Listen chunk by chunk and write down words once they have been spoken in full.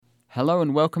Hello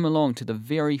and welcome along to the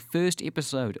very first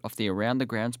episode of the Around the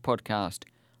Grounds podcast.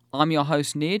 I'm your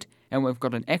host Ned, and we've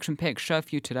got an action-packed show for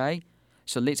you today,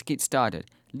 so let's get started.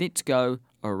 Let's go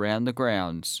Around the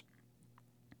Grounds.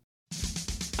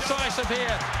 Decisive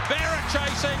here, Barrett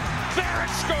chasing, Barrett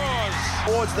scores!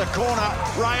 Towards the corner,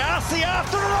 Rayasi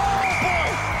after all,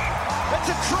 boy! It's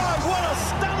a try, what a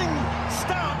stunning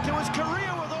start to his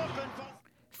career with Auckland.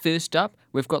 First up,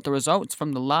 we've got the results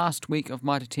from the last week of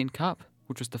Mitre 10 Cup,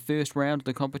 which was the first round of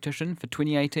the competition for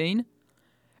 2018.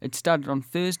 It started on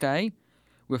Thursday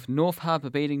with North Harbour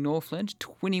beating Northland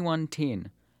 21-10.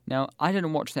 Now, I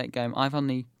didn't watch that game. I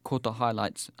only caught the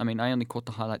highlights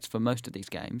for most of these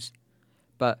games.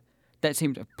 But that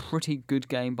seemed a pretty good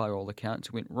game by all accounts.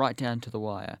 It went right down to the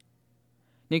wire.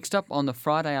 Next up on the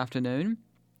Friday afternoon,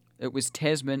 it was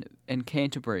Tasman and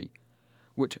Canterbury,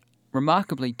 which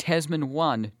remarkably Tasman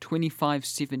won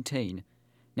 25-17.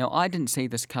 Now, I didn't see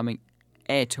this coming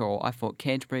at all. I thought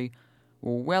Canterbury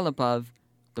were well above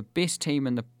the best team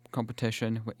in the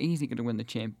competition, were easily going to win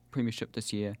the premiership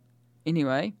this year.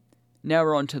 Anyway, now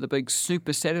we're on to the big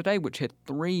Super Saturday, which had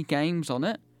 3 games on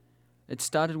it. It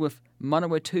started with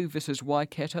Manawatu versus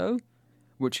Waikato,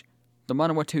 which the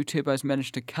Manawatu Turbos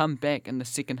managed to come back in the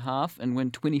second half and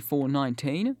win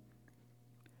 24-19.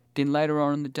 Then later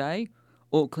on in the day,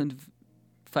 Auckland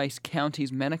faced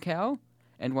Counties Manukau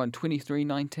and won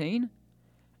 23-19.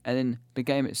 And then the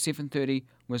game at 7:30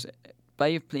 was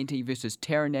Bay of Plenty versus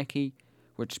Taranaki,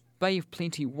 which Bay of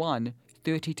Plenty won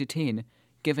 30-10,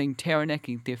 giving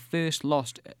Taranaki their first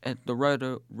loss at the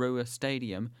Rotorua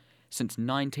Stadium since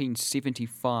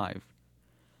 1975.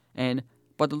 And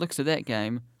by the looks of that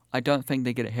game, I don't think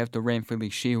they're going to have the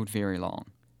Ranfurly Shield very long.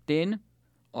 Then,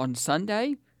 on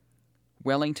Sunday,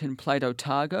 Wellington played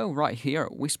Otago right here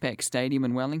at Westpac Stadium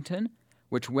in Wellington,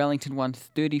 which Wellington won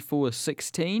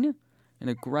 34-16 in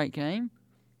a great game.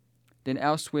 Then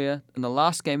elsewhere, in the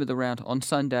last game of the round on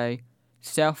Sunday,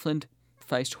 Southland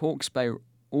faced Hawke's Bay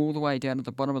all the way down at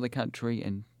the bottom of the country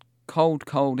in cold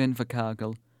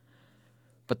Invercargill,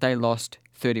 but they lost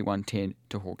 31-10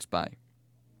 to Hawke's Bay.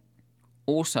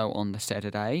 Also on the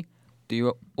Saturday,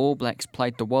 the All Blacks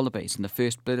played the Wallabies in the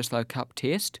first Bledisloe Cup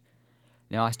test.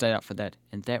 Now, I stayed up for that,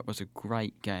 and that was a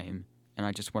great game. And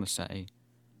I just want to say,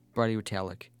 Brodie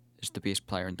Retallick is the best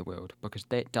player in the world, because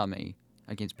that dummy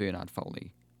against Bernard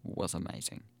Foley was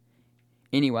amazing.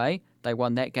 Anyway, they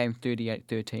won that game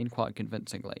 38-13 quite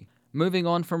convincingly. Moving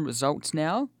on from results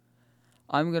now,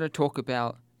 I'm going to talk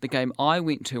about the game I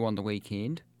went to on the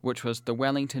weekend, which was the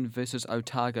Wellington versus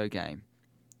Otago game.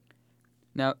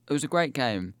 Now, it was a great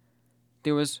game.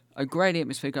 There was a great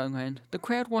atmosphere going on. The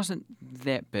crowd wasn't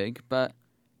that big, but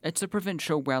it's a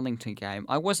provincial Wellington game.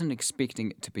 I wasn't expecting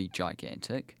it to be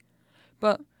gigantic,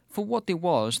 but for what there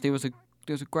was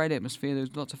a great atmosphere. There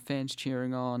was lots of fans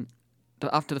cheering on.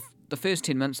 After the first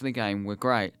 10 minutes of the game were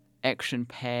great.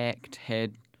 Action-packed,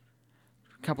 had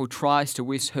a couple tries to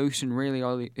West Houston really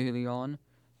early on,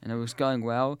 and it was going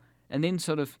well. And then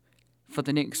sort of, for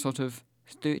the next sort of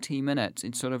 30 minutes,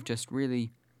 it sort of just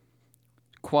really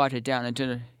quieted down.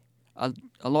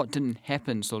 A lot didn't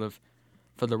happen sort of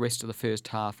for the rest of the first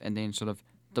half, and then sort of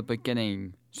the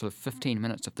beginning sort of 15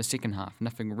 minutes of the second half.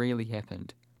 Nothing really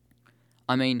happened.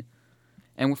 I mean,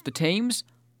 and with the teams,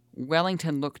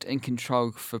 Wellington looked in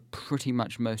control for pretty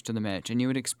much most of the match, and you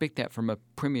would expect that from a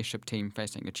premiership team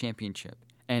facing a championship,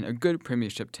 and a good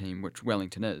premiership team, which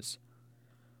Wellington is,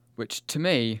 which to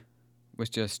me was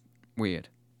just weird.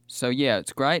 So yeah,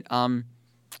 it's great.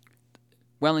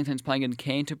 Wellington's playing in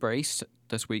Canterbury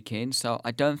this weekend, so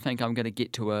I don't think I'm going to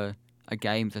get to a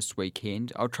game this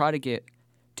weekend. I'll try to get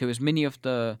to as many of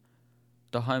the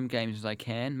home games as I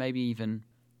can, maybe even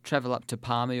travel up to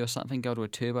Palmy or something, go to a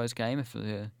Turbos game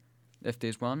if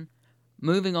there's one.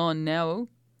 Moving on now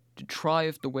to Try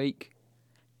of the Week.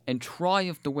 And Try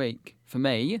of the Week, for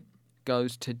me,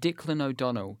 goes to Declan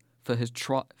O'Donnell for his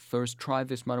try versus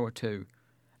Manawatu.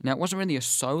 Now, it wasn't really a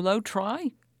solo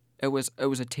try. It was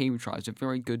a team try. It was a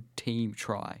very good team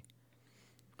try.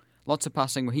 Lots of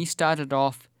passing where he started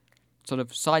off, sort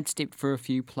of sidestepped for a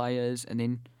few players, and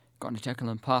then got in a tackle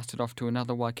and passed it off to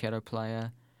another Waikato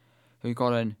player who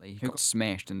got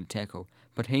smashed in the tackle.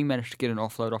 But he managed to get an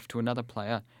offload off to another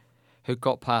player who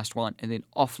got past one and then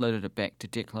offloaded it back to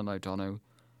Declan O'Donnell,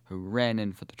 who ran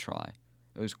in for the try.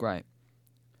 It was great.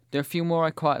 There are a few more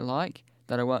I quite like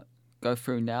that I won't go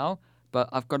through now, but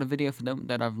I've got a video for them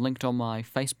that I've linked on my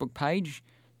Facebook page,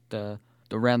 the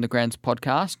Round the Grounds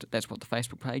podcast. That's what the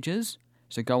Facebook page is.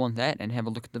 So go on that and have a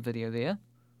look at the video there.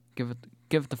 Give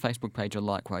the Facebook page a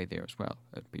like while you're there as well.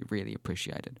 It'd be really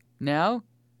appreciated. Now,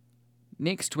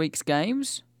 next week's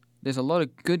games, there's a lot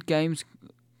of good games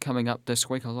coming up this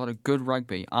week, a lot of good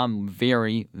rugby. I'm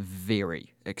very,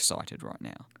 very excited right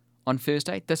now. On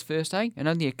this Thursday, in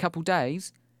only a couple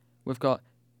days, we've got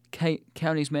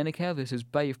Counties Manukau versus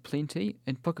Bay of Plenty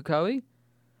in Pukekohe.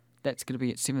 That's going to be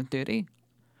at 7:30.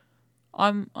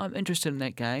 I'm interested in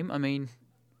that game. I mean,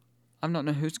 I don't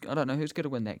know who's going to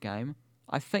win that game.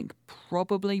 I think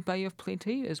probably Bay of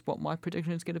Plenty is what my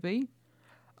prediction is going to be.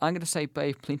 I'm going to say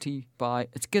Bay of Plenty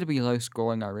it's going to be low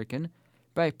scoring, I reckon.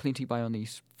 Bay of Plenty by only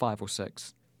 5 or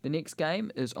 6. The next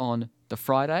game is on the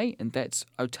Friday, and that's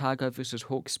Otago versus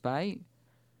Hawke's Bay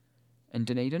in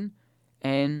Dunedin.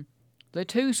 And they're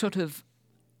two sort of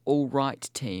all-right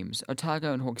teams.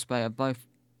 Otago and Hawke's Bay are both,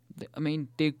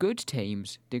 they're good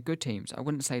teams. They're good teams. I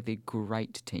wouldn't say they're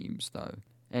great teams, though.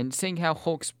 And seeing how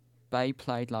Hawke's Bay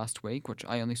played last week, which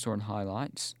I only saw in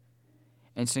highlights,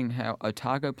 and seeing how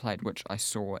Otago played, which I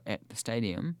saw at the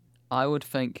stadium, I would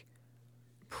think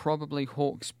probably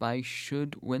Hawke's Bay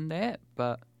should win that,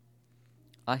 but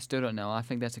I still don't know. I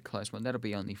think that's a close one. That'll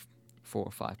be only 4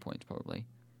 or 5 points, probably.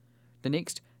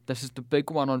 This is the big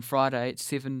one on Friday at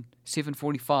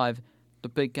 7:45. The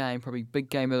big game, probably big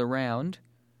game of the round,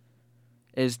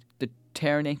 is the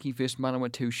Taranaki vs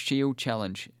Manawatu Shield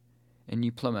Challenge in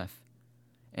New Plymouth.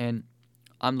 And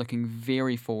I'm looking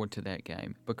very forward to that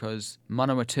game because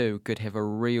Manawatu could have a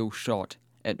real shot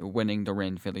at winning the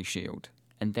Ranfurly Shield.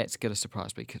 And that's going to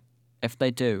surprise me, because if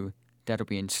they do, that'll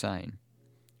be insane.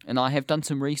 And I have done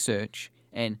some research,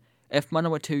 and if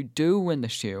Manawatu do win the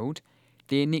Shield,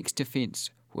 their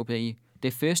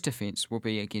first defence will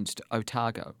be against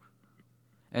Otago.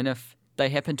 And if they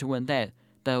happen to win that,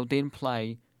 they'll then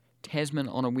play Tasman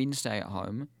on a Wednesday at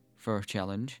home for a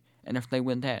challenge. And if they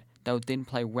win that, they'll then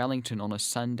play Wellington on a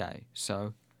Sunday.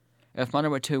 So, if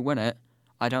Manawatu win it,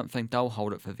 I don't think they'll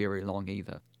hold it for very long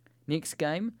either. Next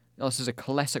game, this is a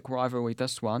classic rivalry,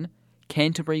 this one.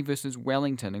 Canterbury versus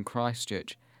Wellington in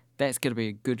Christchurch. That's going to be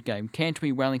a good game.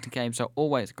 Canterbury-Wellington games are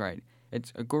always great.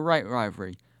 It's a great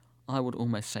rivalry. I would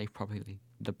almost say probably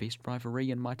the best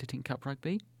rivalry in Mitre 10 Cup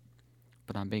rugby.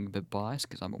 But I'm being a bit biased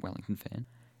because I'm a Wellington fan.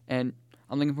 And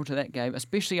I'm looking forward to that game,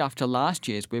 especially after last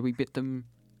year's where we bet them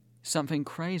something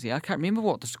crazy. I can't remember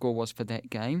what the score was for that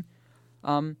game.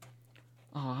 I'll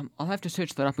have to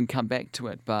search that up and come back to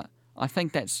it, but I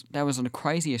think that was on the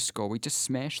craziest score. We just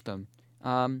smashed them.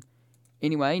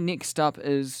 Anyway, next up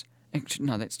is...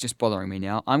 No, that's just bothering me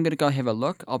now. I'm going to go have a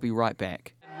look. I'll be right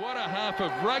back. What a half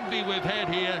of rugby we've had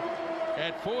here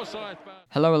at Forsyth Park.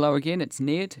 Hello again, it's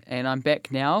Ned, and I'm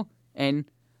back now, and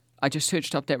I just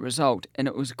searched up that result, and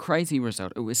it was a crazy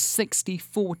result. It was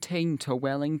 60-14 to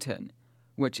Wellington,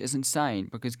 which is insane,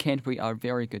 because Canterbury are a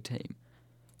very good team.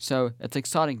 So it's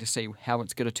exciting to see how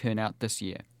it's going to turn out this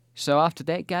year. So after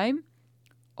that game,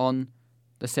 on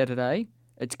the Saturday,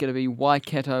 it's going to be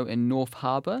Waikato and North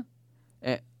Harbour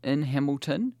in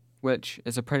Hamilton, which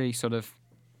is a pretty sort of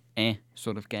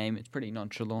game. It's pretty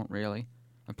nonchalant, really.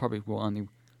 I probably will only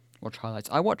watch highlights.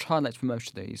 I watch highlights for most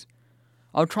of these.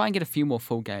 I'll try and get a few more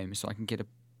full games so I can get a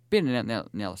better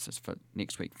analysis for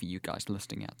next week for you guys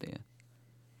listening out there.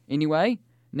 Anyway,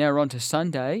 now we're on to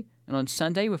Sunday, and on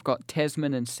Sunday we've got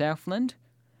Tasman and Southland,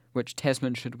 which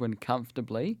Tasman should win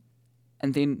comfortably.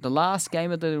 And then the last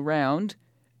game of the round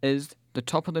is the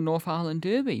top of the North Island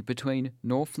Derby between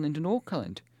Northland and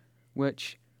Auckland,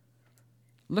 which,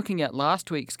 looking at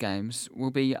last week's games,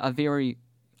 will be a very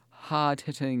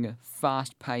hard-hitting,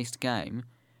 fast-paced game,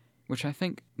 which I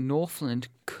think Northland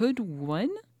could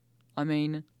win. I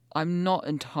mean, I'm not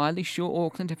entirely sure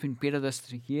Auckland have been better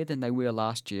this year than they were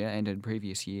last year and in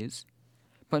previous years,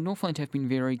 but Northland have been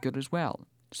very good as well,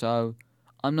 so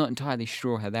I'm not entirely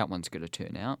sure how that one's going to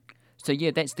turn out. So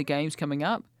yeah, that's the games coming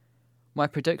up. My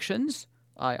predictions,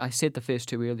 I said the first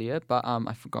two earlier, but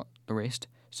I forgot the rest,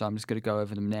 so I'm just going to go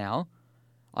over them now.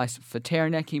 For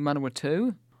Taranaki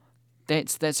Manawatu,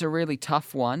 that's a really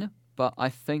tough one, but I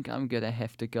think I'm going to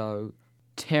have to go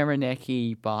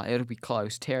Taranaki it'll be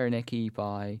close, Taranaki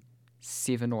by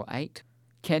 7 or 8.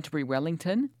 Canterbury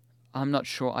Wellington, I'm not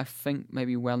sure, I think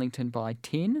maybe Wellington by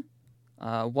 10.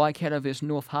 Waikato versus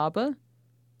North Harbour,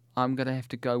 I'm going to have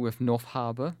to go with North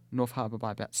Harbour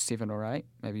by about 7 or 8,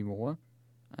 maybe more.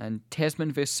 And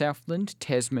Tasman versus Southland,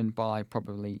 Tasman by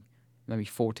probably maybe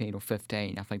 14 or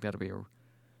 15. I think that'll be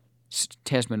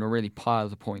Tasman will really pile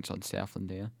the points on Southland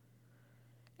there.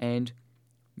 And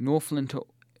Northland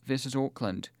versus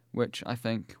Auckland, which I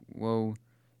think will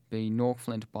be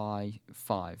Northland by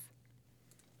 5.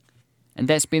 And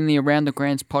that's been the Around the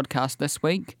Grounds podcast this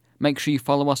week. Make sure you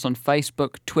follow us on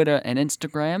Facebook, Twitter and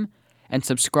Instagram, and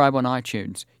subscribe on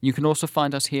iTunes. You can also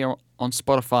find us here on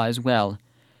Spotify as well.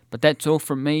 But that's all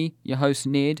from me, your host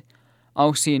Ned.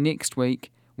 I'll see you next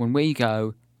week when we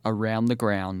go around the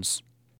grounds.